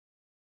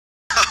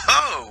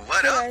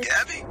What up,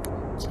 Gabby?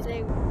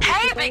 Today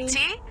Hey, Big T!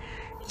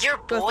 Your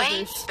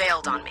boy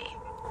bailed on me.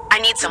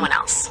 I need someone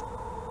else.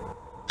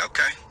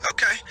 Okay.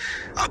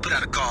 I'll put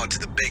out a call to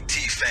the Big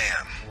T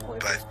fam.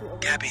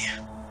 But, Gabby,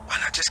 why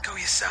not just go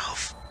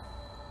yourself?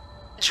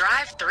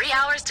 Drive 3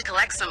 hours to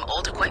collect some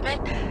old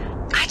equipment?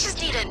 I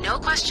just need a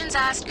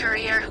no-questions-asked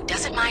courier who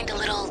doesn't mind a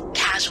little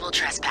casual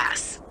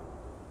trespass.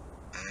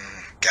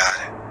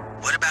 Got it.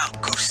 What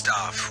about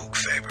Gustav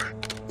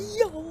Hookfaber?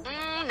 Yo!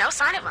 No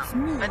sign of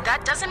him. But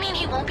that doesn't mean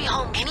he won't be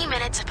home any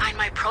minute to find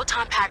my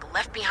proton pack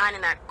left behind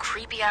in that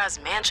creepy-ass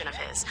mansion of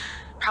his.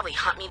 Probably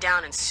hunt me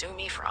down and sue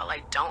me for all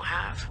I don't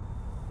have.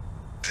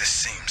 This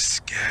seems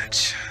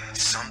sketch.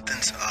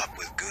 Something's up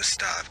with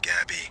Gustav,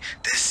 Gabby.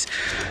 This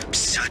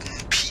sudden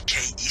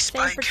PKE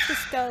spike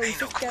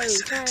ain't no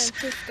coincidence.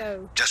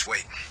 Just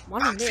wait.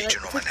 I'm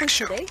featuring on my next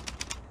show.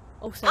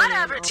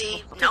 Whatever,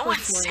 T. No one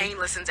sane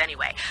listens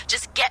anyway.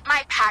 Just get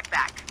my pack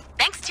back.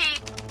 Thanks, T.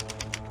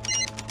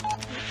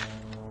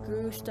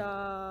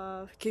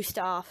 Gustav,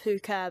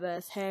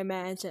 Hookfaber's hair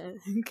mansion.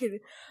 I'm kidding.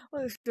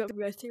 We're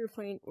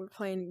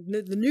playing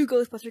the new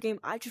Ghostbusters game.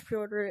 I just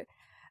pre-ordered it.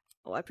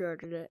 Oh, I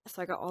pre-ordered it,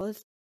 so I got all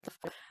this stuff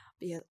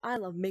because I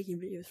love making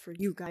videos for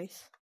you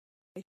guys.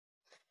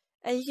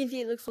 And you can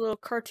see it looks a little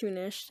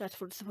cartoonish.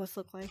 That's what it's supposed to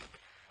look like.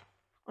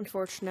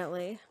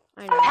 Unfortunately,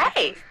 I know.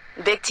 Hey,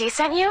 Big T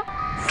sent you?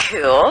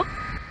 Cool.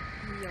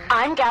 Yeah.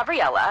 I'm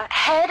Gabriella,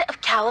 head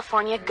of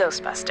California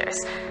Ghostbusters.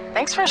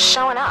 Thanks for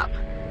showing up.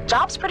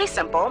 Job's pretty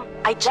simple.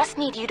 I just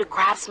need you to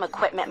grab some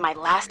equipment my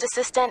last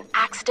assistant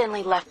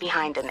accidentally left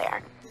behind in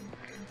there.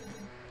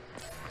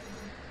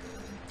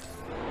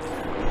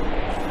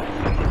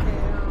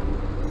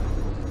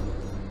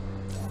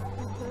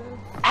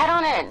 Head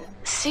on in.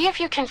 See if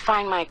you can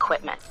find my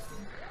equipment.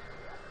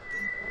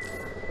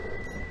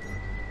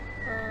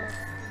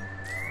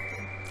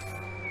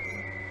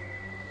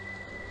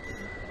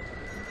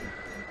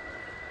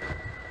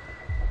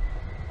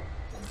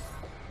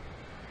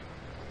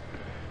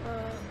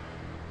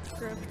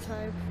 Grab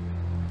type.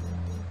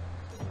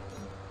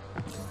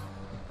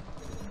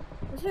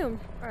 Resume.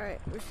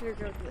 Alright, we should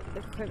go to the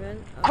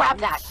equipment. Grab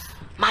that.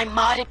 My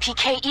modded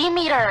PKE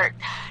meter.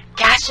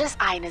 Gaseous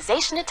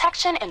ionization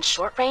detection and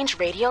short-range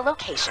radio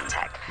location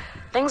tech.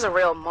 Thing's a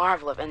real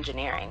marvel of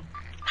engineering.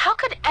 How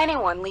could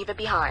anyone leave it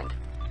behind?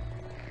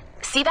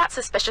 See that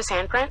suspicious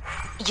handprint?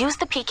 Use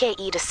the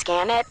PKE to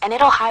scan it, and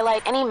it'll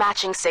highlight any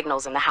matching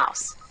signals in the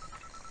house.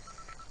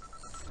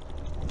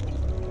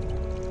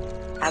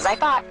 As I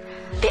thought,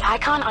 the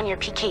icon on your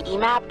PKE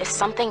map is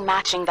something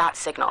matching that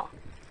signal.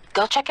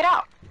 Go check it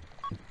out.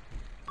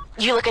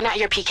 You looking at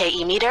your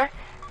PKE meter?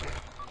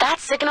 That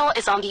signal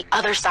is on the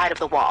other side of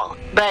the wall,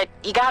 but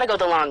you gotta go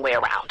the long way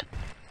around.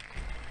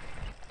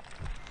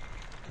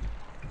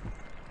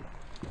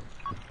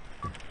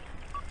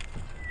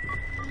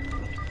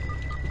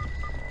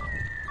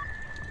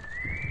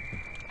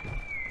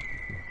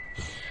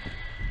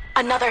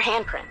 Another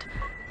handprint.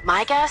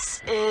 My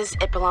guess is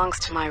it belongs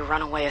to my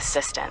runaway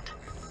assistant.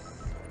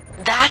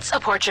 That's a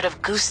portrait of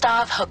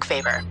Gustav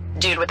Hookfaber,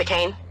 dude with the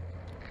cane.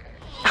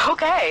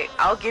 Okay,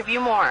 I'll give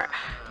you more.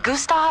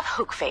 Gustav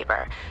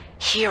Hookfaber,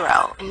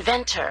 hero,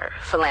 inventor,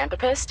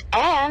 philanthropist,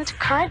 and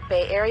current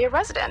Bay Area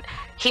resident.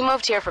 He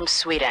moved here from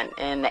Sweden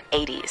in the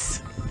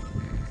 80s.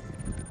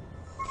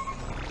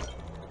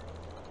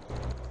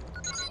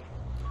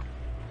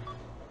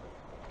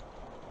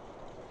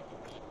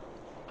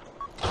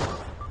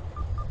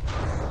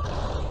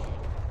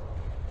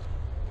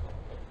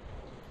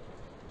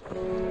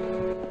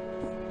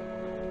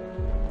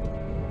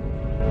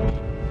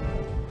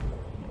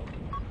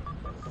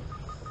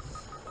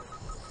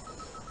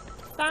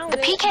 The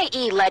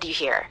PKE led you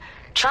here.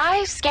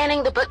 Try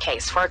scanning the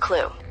bookcase for a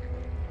clue.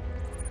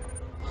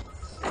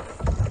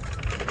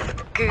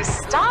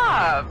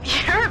 Gustav,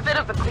 you're a bit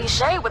of a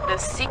cliche with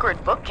this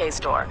secret bookcase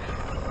door.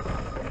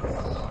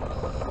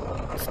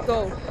 Let's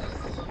go.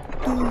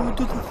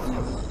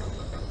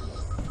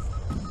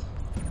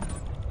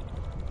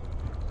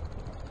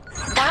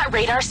 That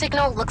radar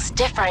signal looks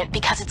different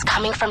because it's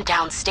coming from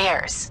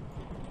downstairs.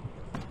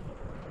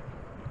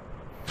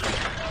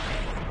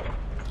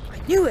 I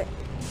knew it.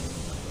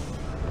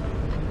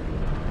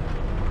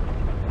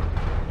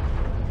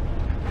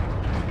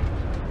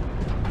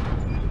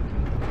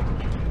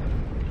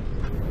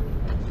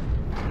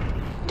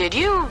 Did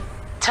you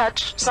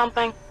touch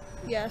something?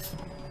 Yes.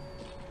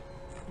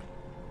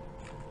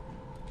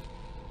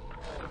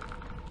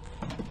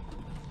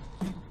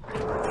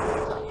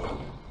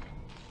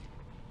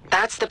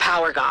 That's the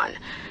power gone.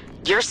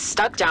 You're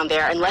stuck down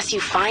there unless you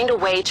find a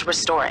way to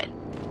restore it.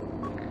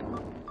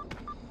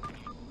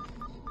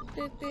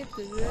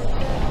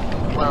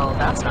 Well,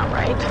 that's not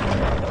right.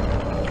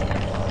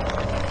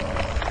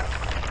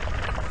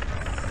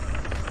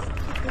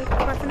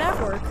 My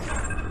FNAF work.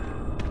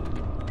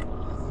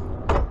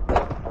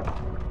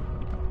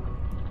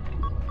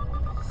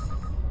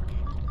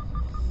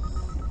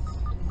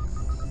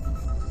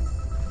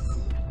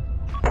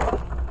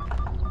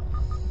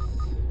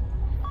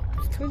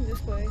 It's coming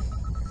this way.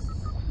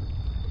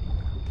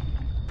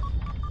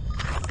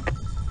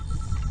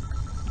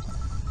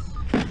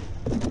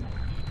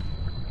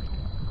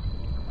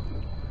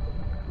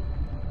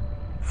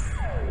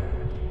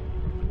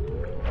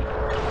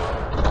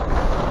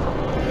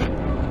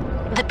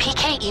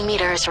 PKE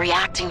meters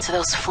reacting to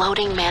those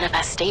floating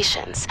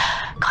manifestations.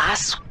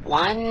 Class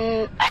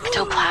 1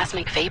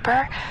 ectoplasmic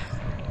vapor?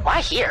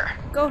 Why here?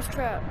 Ghost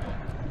trap.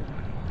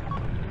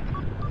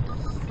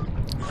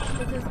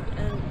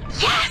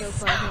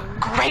 Yes!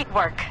 Great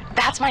work.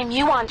 That's my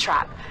muon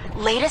trap.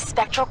 Latest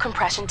spectral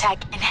compression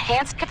tech,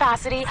 enhanced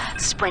capacity,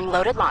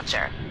 spring-loaded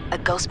launcher. A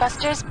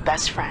Ghostbusters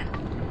best friend.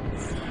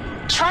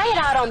 Try it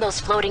out on those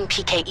floating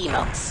PKE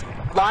modes.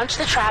 Launch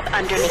the trap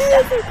underneath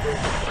them.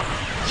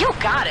 You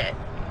got it.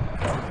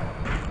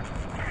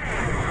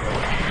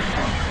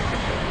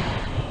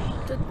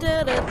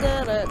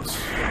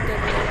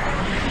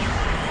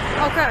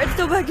 Oh crap, it's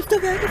still back, it's still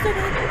back, it's still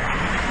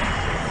back.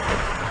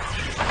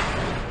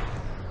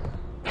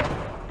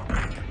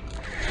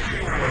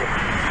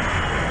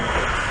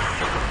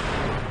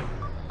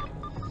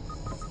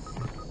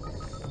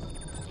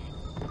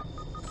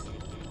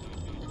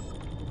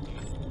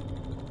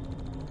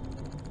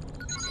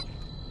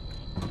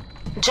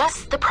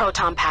 Just the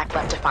proton pack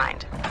left to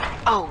find.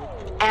 Oh,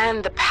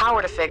 and the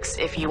power to fix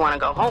if you want to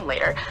go home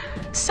later.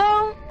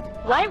 So,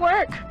 light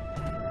work.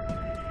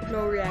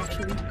 No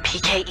reaction.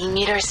 PKE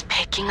meters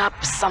picking up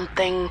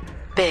something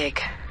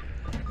big.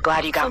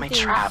 Glad you got my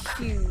trap.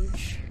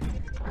 Huge.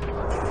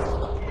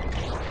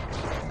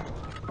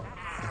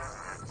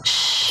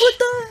 Shh. What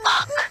the?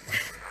 Look.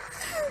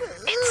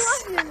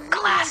 It's a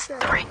class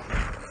 3.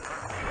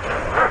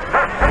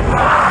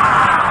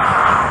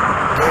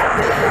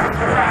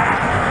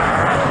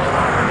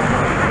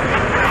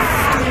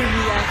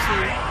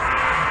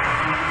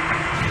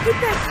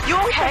 You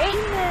okay?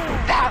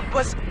 That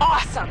was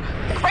awesome.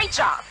 Great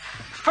job.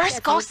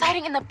 First ghost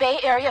sighting in the Bay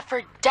Area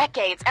for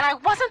decades, and I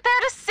wasn't there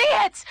to see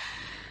it.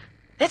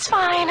 It's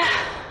fine.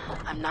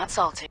 I'm not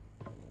salty.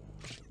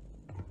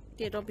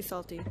 Yeah, don't be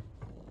salty.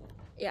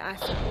 Yeah, I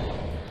see.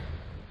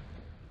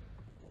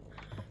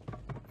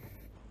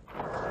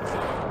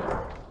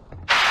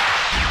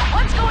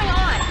 What's going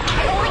on?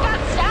 I only got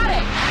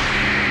static.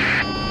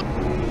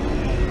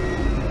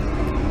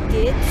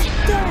 Get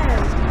down.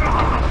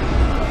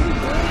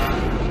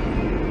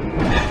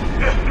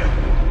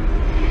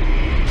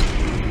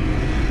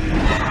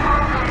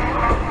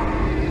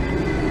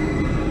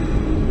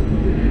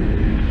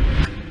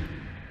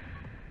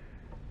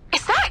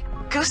 Is that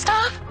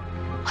Gustav?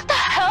 What the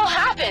hell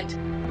happened?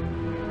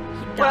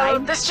 Well,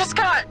 this just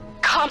got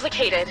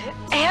complicated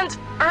and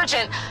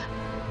urgent.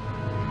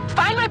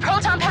 Find my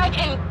proton pack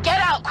and get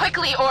out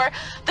quickly, or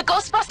the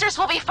Ghostbusters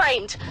will be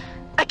framed.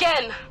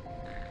 Again.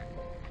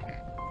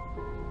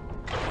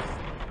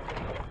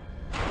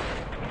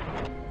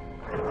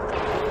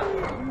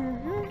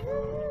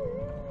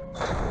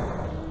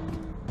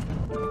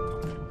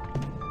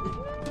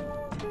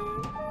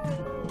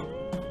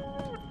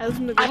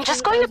 I'm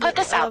just going to put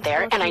this out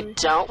there, and I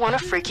don't want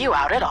to freak you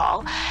out at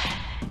all.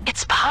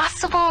 It's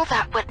possible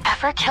that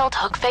whatever killed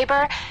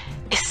Hookfaber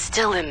is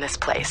still in this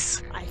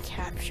place. I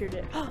captured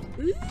it.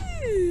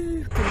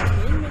 Ooh,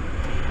 containment.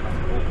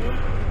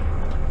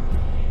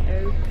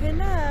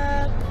 Open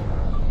up.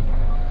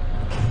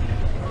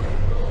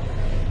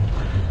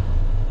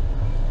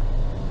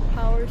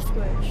 Power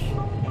switch.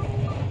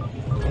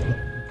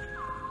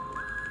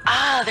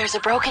 Ah, there's a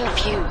broken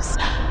fuse.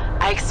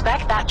 I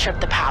expect that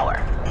tripped the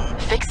power.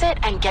 Fix it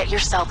and get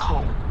yourself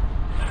home.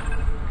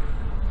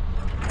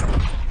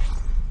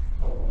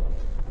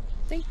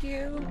 Thank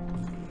you.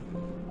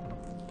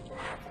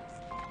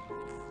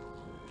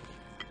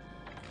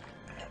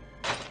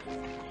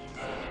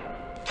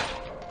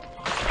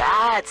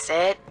 That's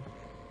it.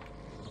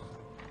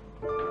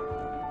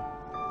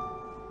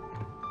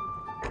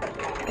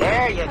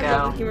 There you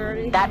go.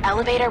 That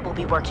elevator will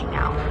be working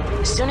now.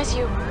 As soon as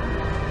you...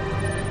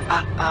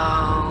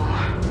 Uh-oh.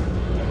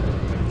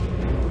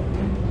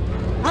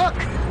 Look!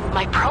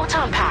 My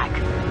proton pack!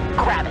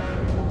 Grab it.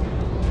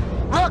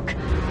 Look!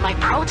 My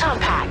proton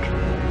pack!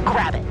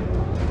 Grab it.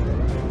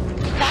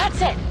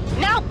 That's it!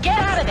 Now get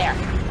out of there!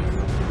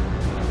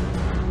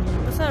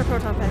 That's not a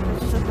proton pack, that's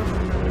just a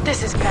proton pack.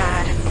 This is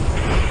bad.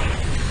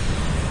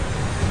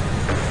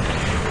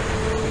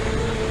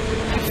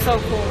 It's so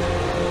cool.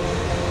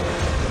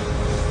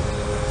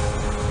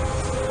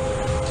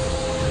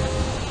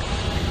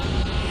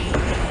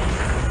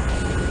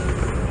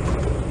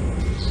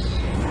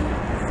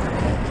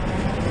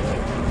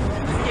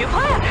 New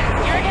plan.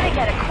 You're gonna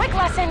get a quick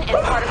lesson in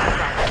particle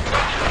physics.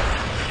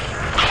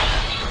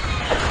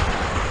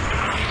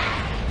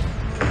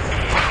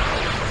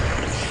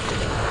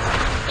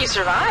 You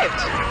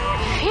survived.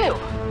 Phew.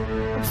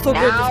 So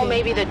now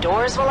maybe the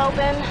doors will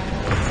open.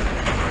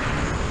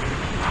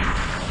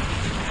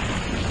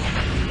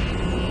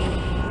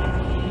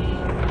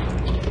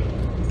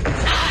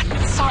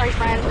 Sorry,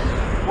 friend.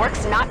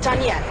 Work's not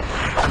done yet.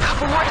 A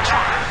couple more to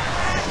try.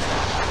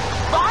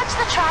 Launch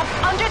the trap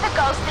under the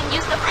ghost and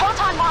use the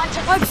proton wand to...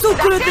 I'm so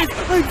good at this!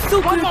 I'm so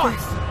One good more. at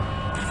this!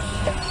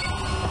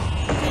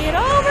 Get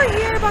over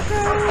here,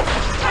 bucko!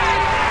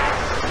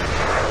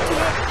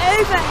 Get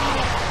over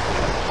here!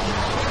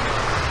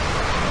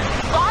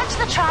 Launch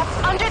the trap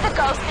under the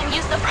ghost and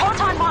use the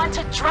proton wand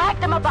to drag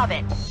them above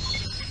it.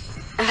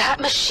 That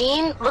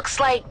machine looks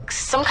like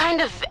some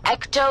kind of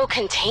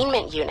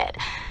ecto-containment unit.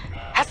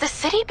 Has the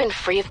city been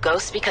free of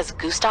ghosts because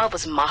Gustav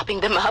was mopping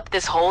them up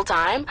this whole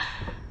time?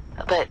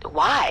 But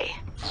why?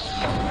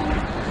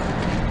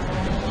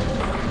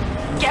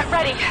 Get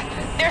ready!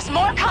 There's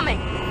more coming!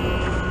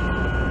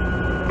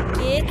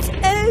 Get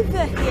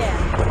over here!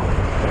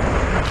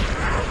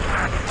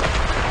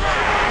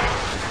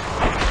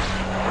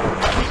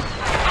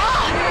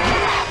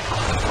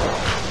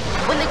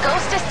 When the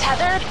ghost is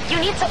tethered, you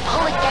need to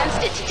pull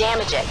against it to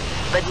damage it,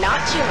 but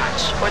not too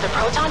much, or the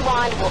proton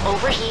wand will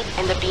overheat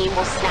and the beam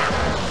will snap.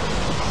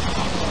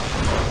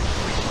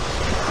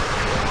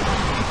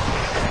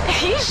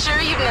 Are you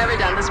sure you've never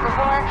done this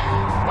before?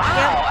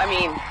 Wow, I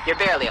mean, you're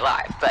barely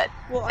alive, but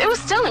it was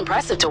still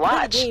impressive to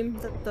watch. The game,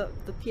 the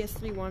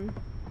PS3 one.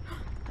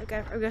 I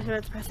guess I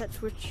have to press that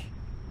switch.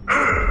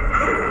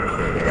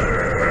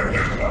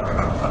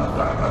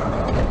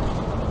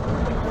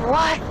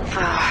 What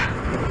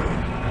the...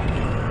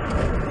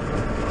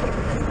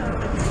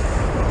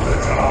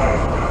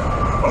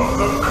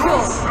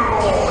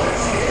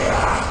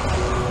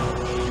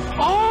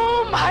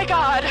 Oh my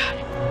god!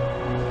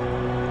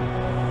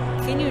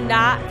 Can you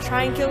not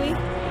try and kill me? You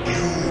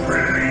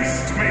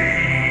released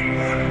me!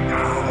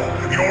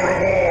 Now, your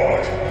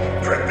reward!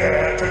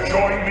 Prepare to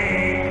join me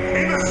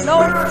in the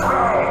spirit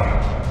realm!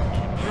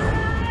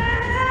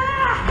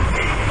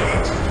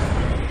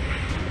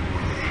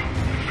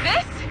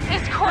 This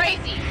is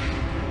crazy!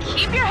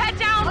 Keep your head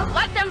down,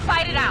 let them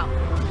fight it out!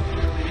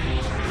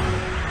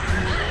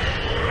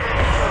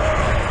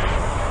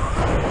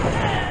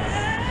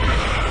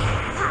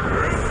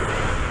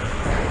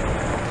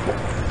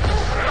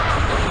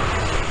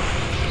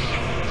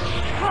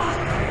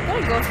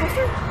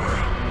 Ghostbuster?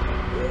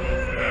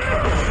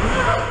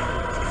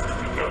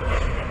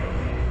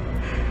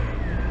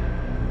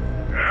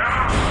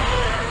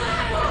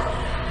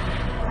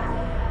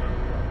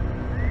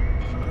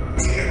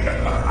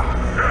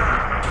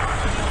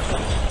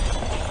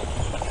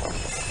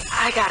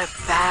 I got a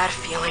bad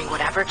feeling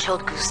whatever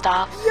killed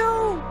Gustav,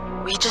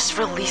 Yo! we just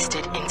released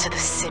it into the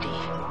city.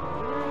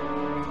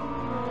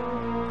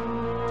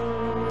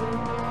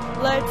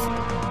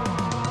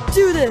 Let's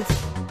do this!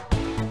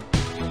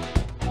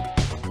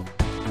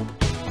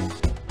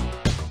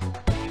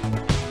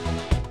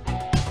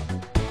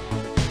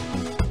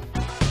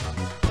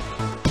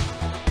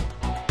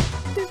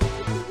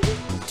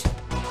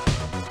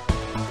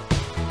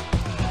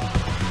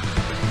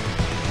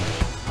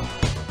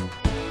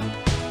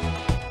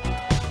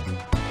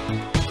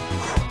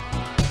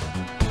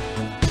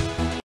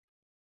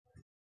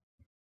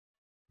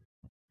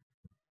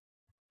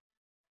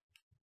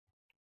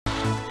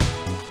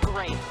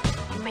 Great.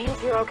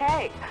 Means you're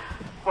okay.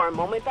 For a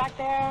moment back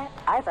there,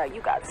 I thought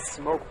you got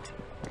smoked.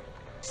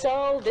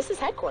 So, this is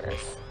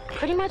headquarters.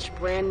 Pretty much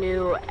brand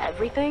new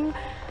everything.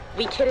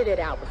 We kitted it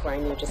out before I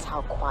knew just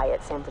how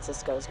quiet San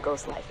Francisco's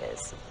ghost life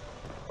is.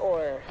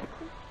 Or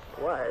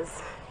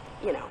was.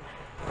 You know,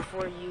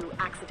 before you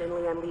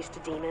accidentally unleashed a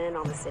demon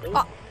on the city.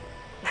 Oh.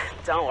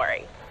 Don't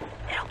worry.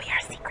 It'll be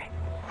our secret.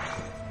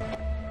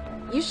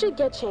 You should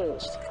get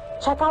changed.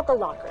 Check out the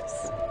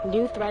lockers.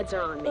 New threads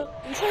are on me.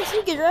 You trying to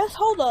sneak your dress?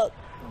 Hold up.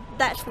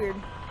 That's weird.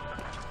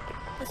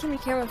 There's too many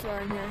cameras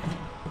are in here.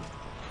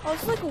 Oh,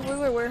 it's like a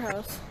regular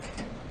warehouse.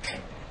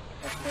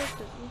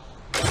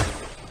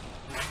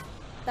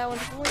 That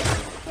one's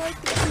like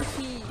the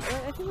key.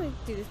 I think we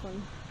do this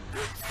one.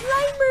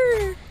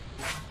 Slimer!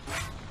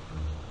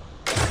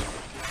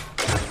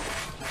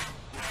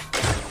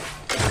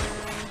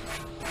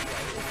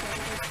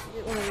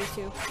 One of these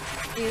two.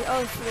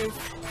 Oh, so there's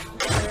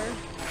there.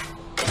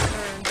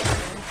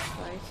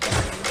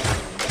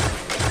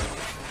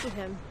 To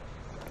him.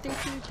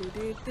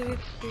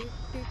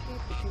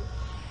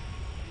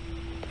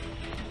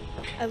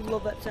 I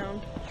love that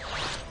sound.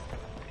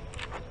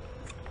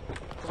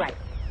 Right.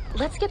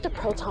 Let's get the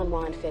proton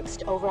wand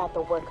fixed over at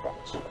the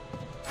workbench.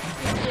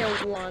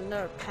 Yeah, one,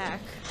 not a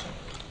pack.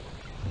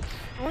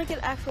 I want to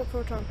get actual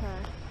proton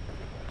pack.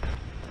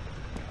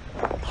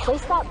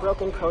 Place that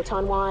broken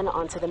proton wand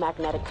onto the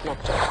magnetic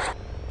connector.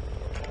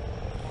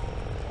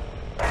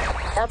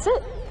 That's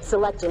it.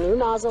 Select a new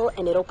nozzle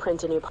and it'll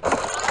print a new...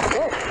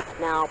 Good.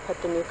 Now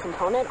put the new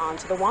component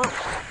onto the wand.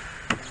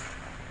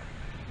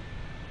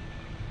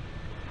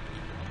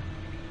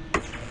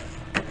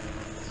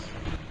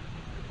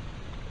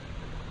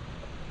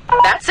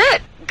 That's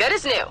it. Good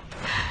as new.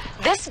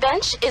 This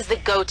bench is the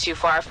go-to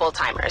for our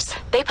full-timers.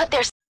 They put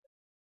their...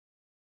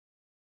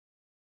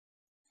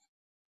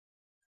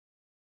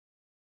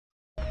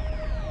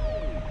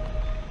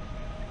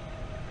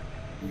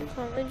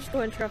 Let me just go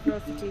and turn off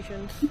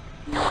notifications.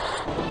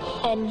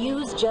 And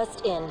news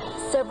just in.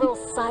 Several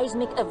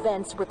seismic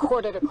events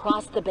recorded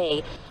across the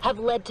bay have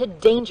led to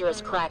dangerous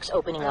cracks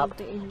opening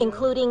up,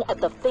 including at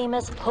the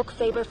famous Hook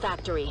Faber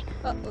factory.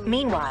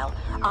 Meanwhile,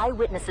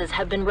 eyewitnesses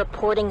have been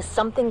reporting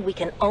something we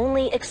can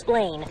only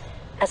explain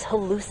as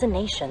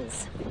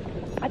hallucinations.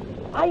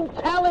 I'm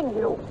telling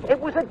you, it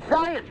was a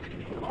giant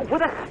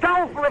with a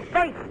skull for a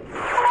face.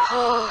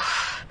 Oh,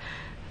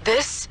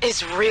 this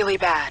is really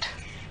bad.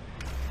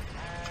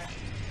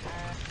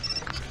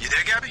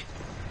 there, Gabby?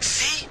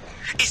 See?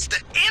 It's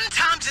the end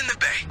times in the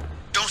bay.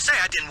 Don't say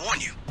I didn't warn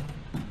you.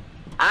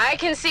 I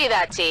can see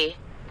that, T.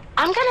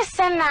 I'm gonna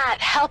send that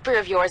helper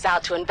of yours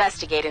out to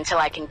investigate until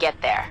I can get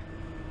there.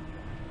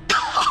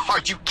 Are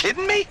you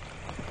kidding me?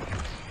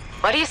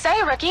 What do you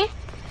say, rookie?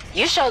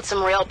 You showed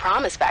some real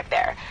promise back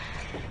there.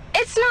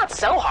 It's not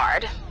so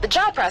hard. The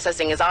job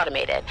processing is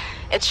automated.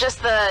 It's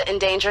just the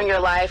endangering your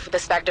life with the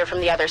Spectre from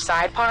the other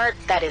side part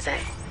that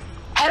isn't.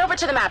 Head over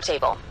to the map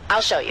table.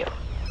 I'll show you.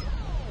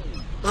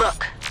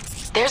 Look,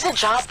 there's a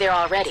job there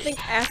already.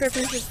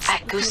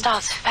 At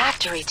Gustav's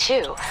factory,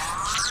 too.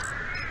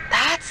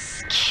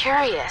 That's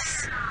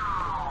curious.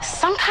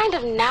 Some kind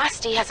of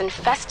nasty has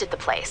infested the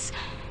place,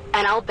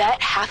 and I'll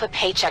bet half a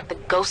paycheck the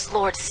Ghost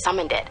Lord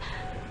summoned it.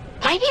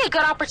 Might be a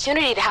good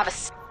opportunity to have a...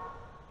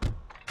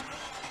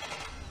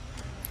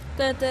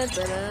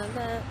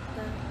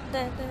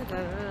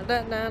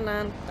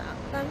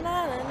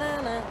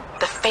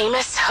 The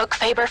famous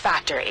Hookfaber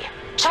factory.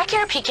 Check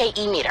your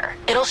PKE meter.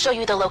 It'll show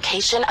you the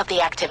location of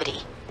the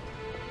activity.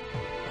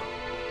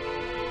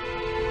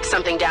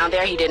 Something down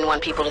there he didn't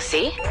want people to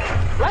see?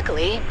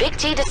 Luckily, Big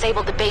T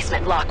disabled the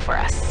basement lock for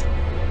us.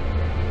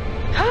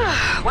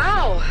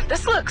 Wow,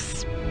 this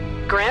looks...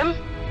 grim.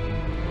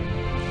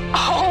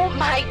 Oh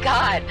my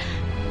god!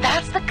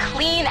 That's the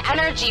clean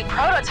energy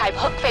prototype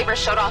Hookfaber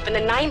showed off in the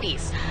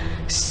 90s.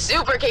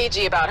 Super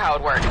cagey about how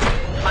it worked.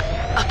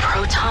 A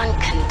proton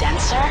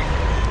condenser?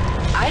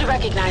 I'd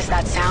recognize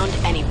that sound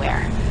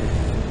anywhere.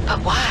 But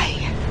why?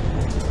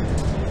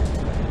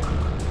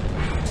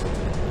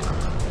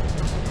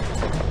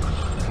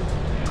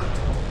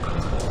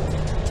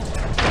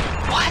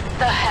 What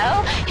the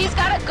hell? He's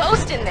got a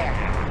ghost in there.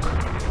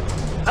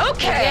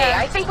 Okay, yeah.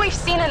 I think we've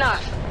seen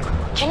enough.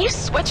 Can you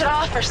switch it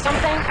off or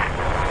something?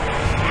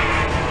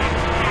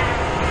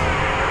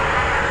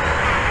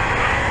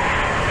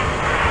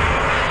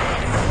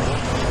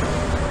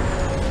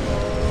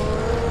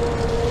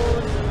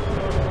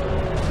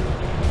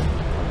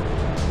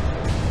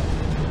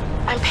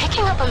 I'm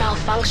picking up a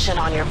malfunction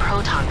on your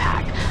proton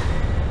pack.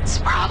 It's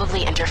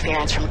probably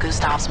interference from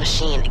Gustav's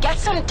machine. Get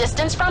some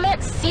distance from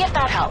it, see if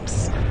that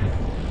helps.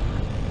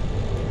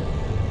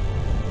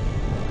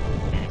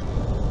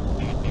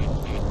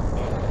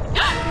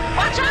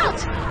 Watch out!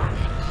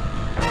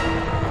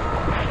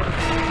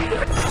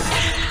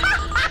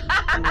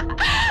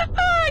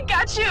 I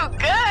got you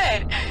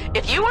good.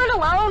 If you weren't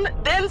alone,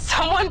 then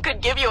someone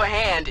could give you a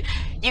hand.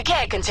 You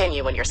can't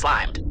continue when you're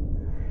slimed.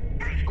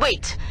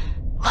 Wait,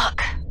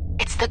 look.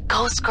 It's the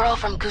ghost girl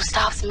from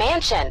Gustav's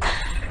mansion.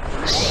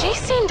 She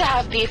seemed to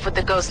have beef with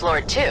the Ghost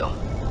Lord, too.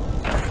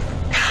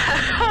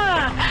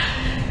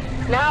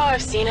 Now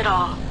I've seen it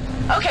all.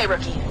 Okay,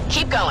 rookie,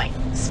 keep going.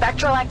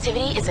 Spectral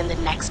activity is in the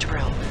next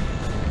room.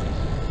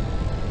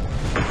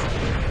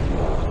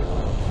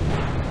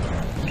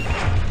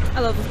 I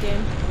love this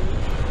game.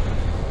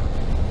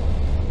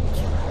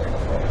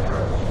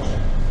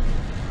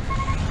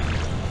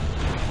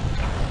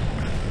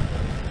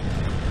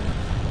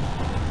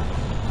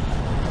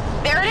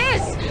 There it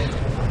is!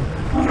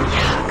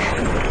 Yuck.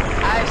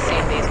 I've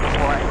seen these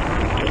before.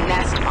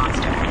 Nest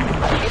monster.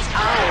 Its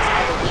eyes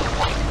are the weak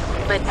point,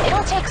 but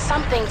it'll take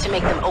something to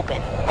make them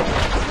open.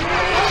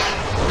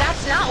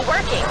 That's not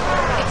working.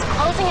 It's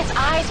closing its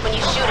eyes when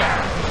you shoot it.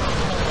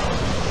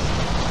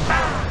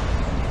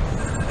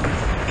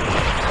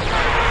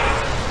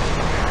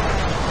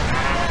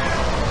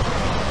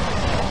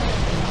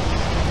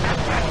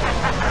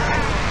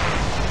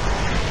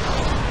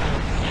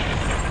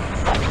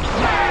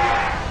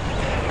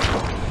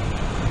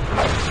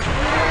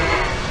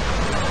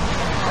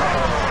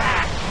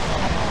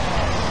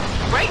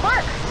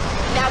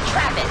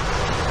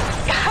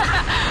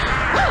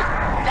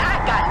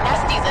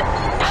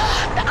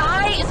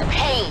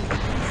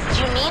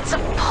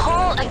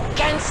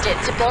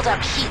 To build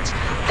up heat,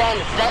 then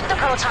vent the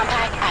proton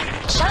pack at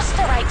just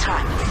the right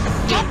time.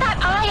 Get that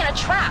eye in a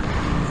trap.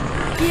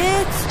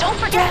 Don't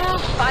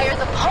forget, fire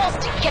the pulse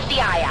to get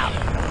the eye out.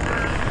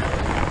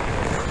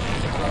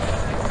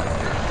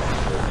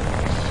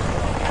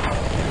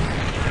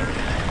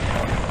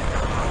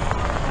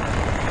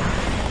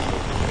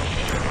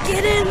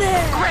 Get in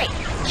there. Great,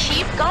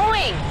 keep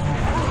going.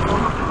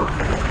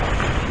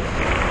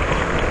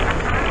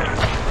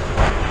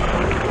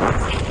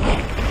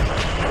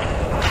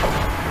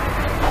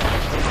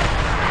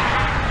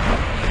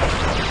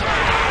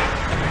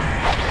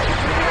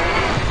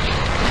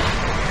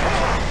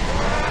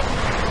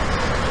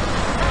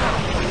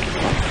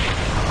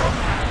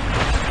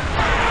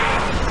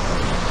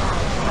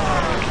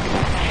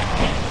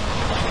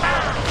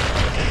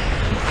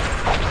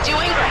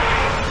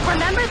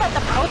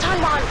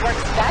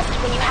 Works best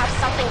when you have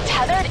something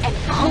tethered and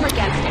pull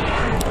against it.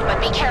 But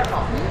be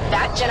careful,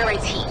 that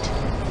generates heat.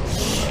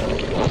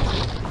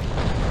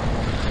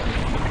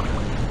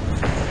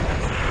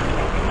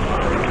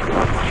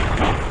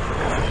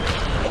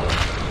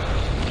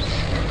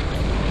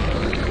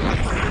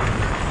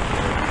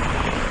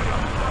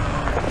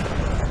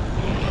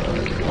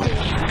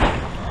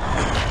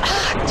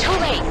 Too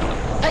late.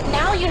 But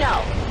now you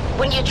know.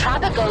 When you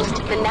trap a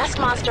ghost, the nest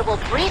monster will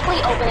briefly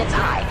open its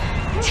eye.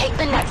 Take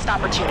the next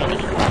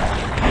opportunity.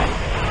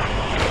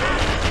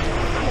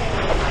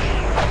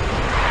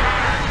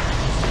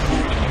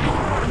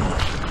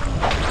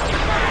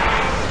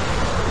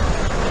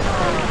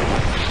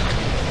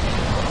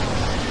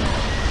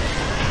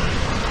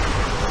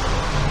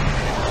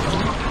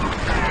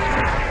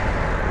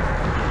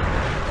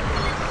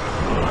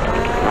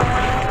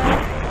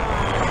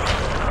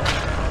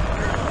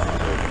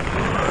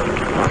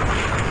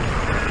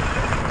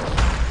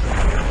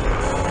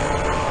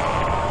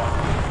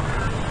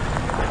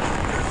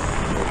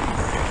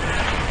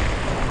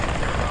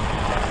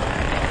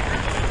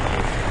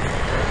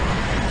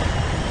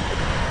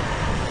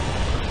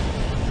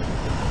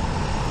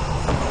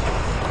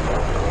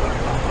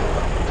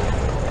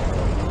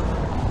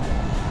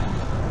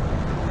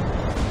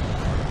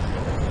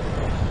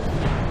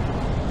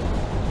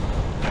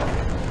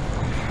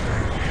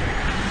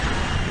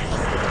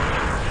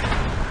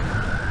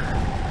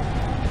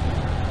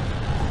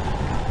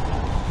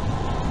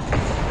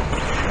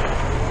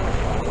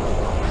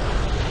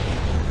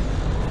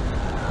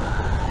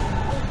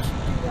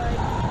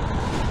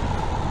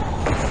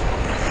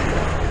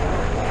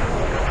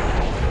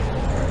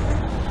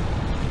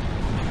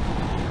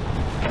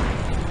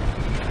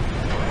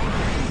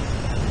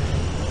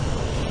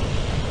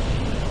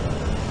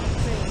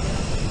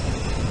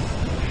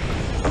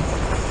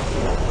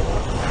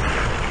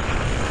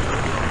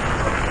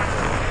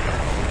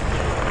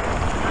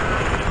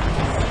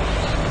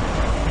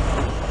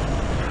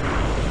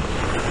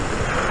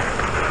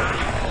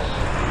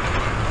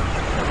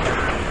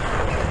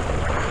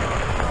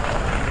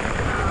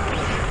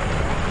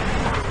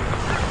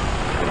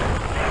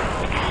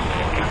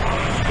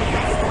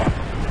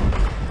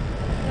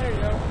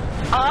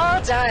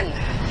 Done.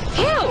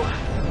 Phew!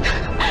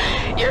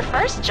 Your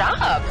first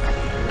job.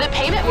 The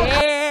payment will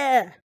come.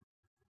 Yeah.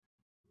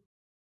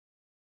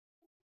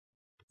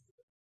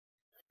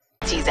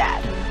 Tease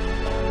ad.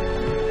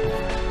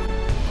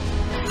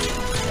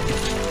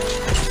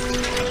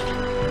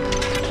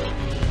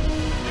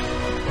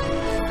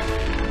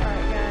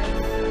 Alright guys.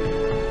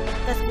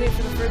 That's it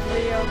for the first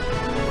video.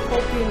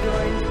 Hope you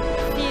enjoyed.